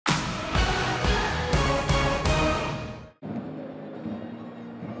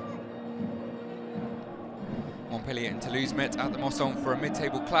Montpellier and Toulouse met at the MOSSON for a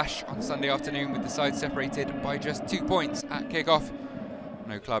mid-table clash on Sunday afternoon, with the sides separated by just 2 points at kick-off.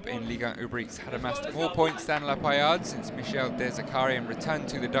 No club in Ligue 1 Ubrix had amassed more points than La Paillade since Michel Deszacarian returned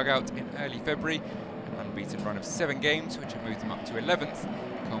to the dugout in early February. An unbeaten run of 7 games, which had moved them up to 11th,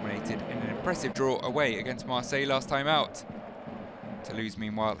 culminated in an impressive draw away against Marseille last time out. Toulouse,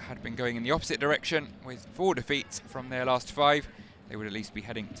 meanwhile, had been going in the opposite direction with 4 defeats from their last 5. They would at least be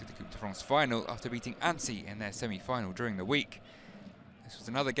heading to the Coupe de France final after beating Annecy in their semi-final during the week. This was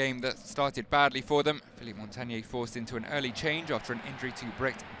another game that started badly for them. Philippe Montagnier forced into an early change after an injury to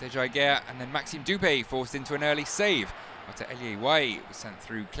Brecht Dejaguer, and then Maxime Dupé forced into an early save after Elye WAHI was sent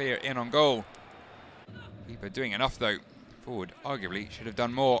through clear in on goal. Keeper doing enough though. Forward arguably should have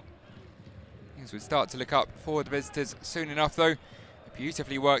done more. Things would start to look up for the visitors soon enough though. A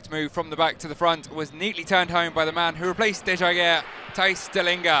beautifully worked move from the back to the front was neatly turned home by the man who replaced Dejaguer, Thijs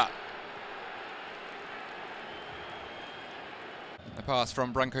DALLINGA. The pass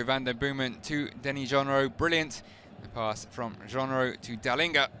from Branco van der Boomen to Denis Jeanreau, brilliant. The pass from Jeanreau to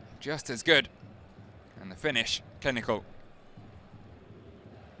DALLINGA, just as good. And the finish, clinical.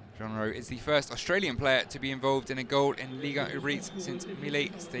 Jeanreau is the first Australian player to be involved in a goal in Ligue 1 Ubrix since Mile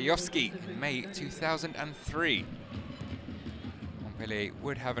Stejovski in May 2003. Montpellier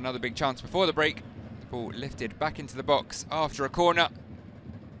would have another big chance before the break. The ball lifted back into the box after a corner.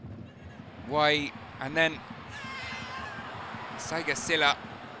 WAHI, and then SYLLA,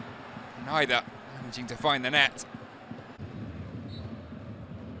 neither managing to find the net.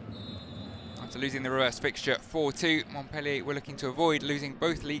 After losing the reverse fixture 4-2, Montpellier were looking to avoid losing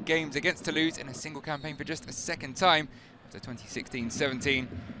both league games against Toulouse in a single campaign for just a second time after 2016-17.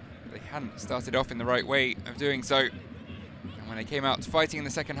 They hadn't started off in the right way of doing so. And when they came out fighting in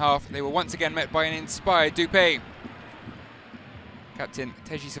the second half, they were once again met by an inspired Dupé. Captain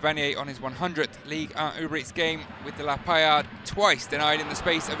Téji SAVANIER on his 100th Ligue 1 Ubrix game with the La Paillade twice denied in the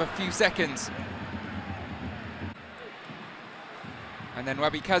space of a few seconds. And then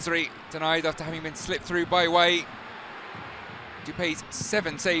Wahbi KHAZRI denied after having been slipped through by WAHI. Dupé's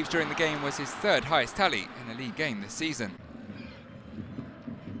 7 saves during the game was his 3rd highest tally in a league game this season.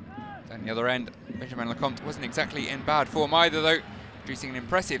 Down the other end, Benjamin LeComte wasn't exactly in bad form either though, producing an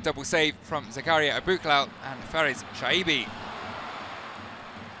impressive double save from Zakaria Abouklal and Faris CHAIBI.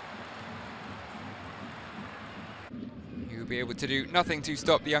 He would be able to do nothing to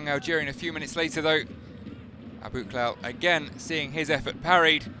stop the young Algerian a few minutes later though. Abouklal again seeing his effort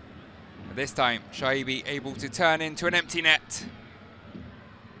parried, but this time CHAIBI able to turn into an empty net.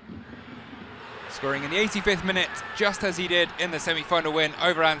 Scoring in the 85th minute, just as he did in the semi-final win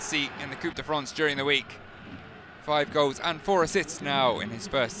over Annecy in the Coupe de France during the week. 5 goals and 4 assists now in his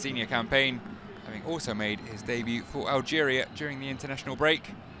first senior campaign, having also made his debut for Algeria during the international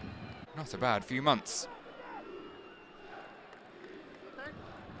break. Not a bad few months.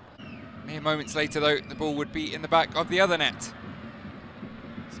 Mere moments later though, the ball would be in the back of the other net.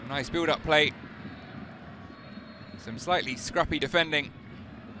 Some nice build-up play. Some slightly scrappy defending.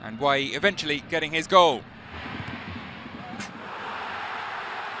 And WAHI eventually getting his goal.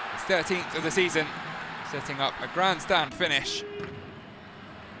 His 13th of the season, setting up a grandstand finish.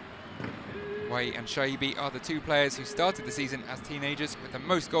 WAHI and CHAIBI are the 2 players who started the season as teenagers with the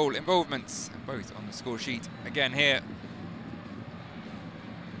most goal involvements, and both on the score sheet again here.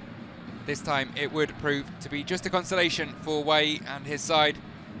 This time it would prove to be just a consolation for WAHI and his side.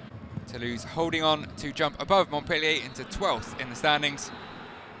 Toulouse holding on to jump above Montpellier into 12th in the standings.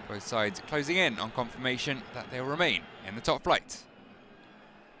 Both sides closing in on confirmation that they'll remain in the top flight.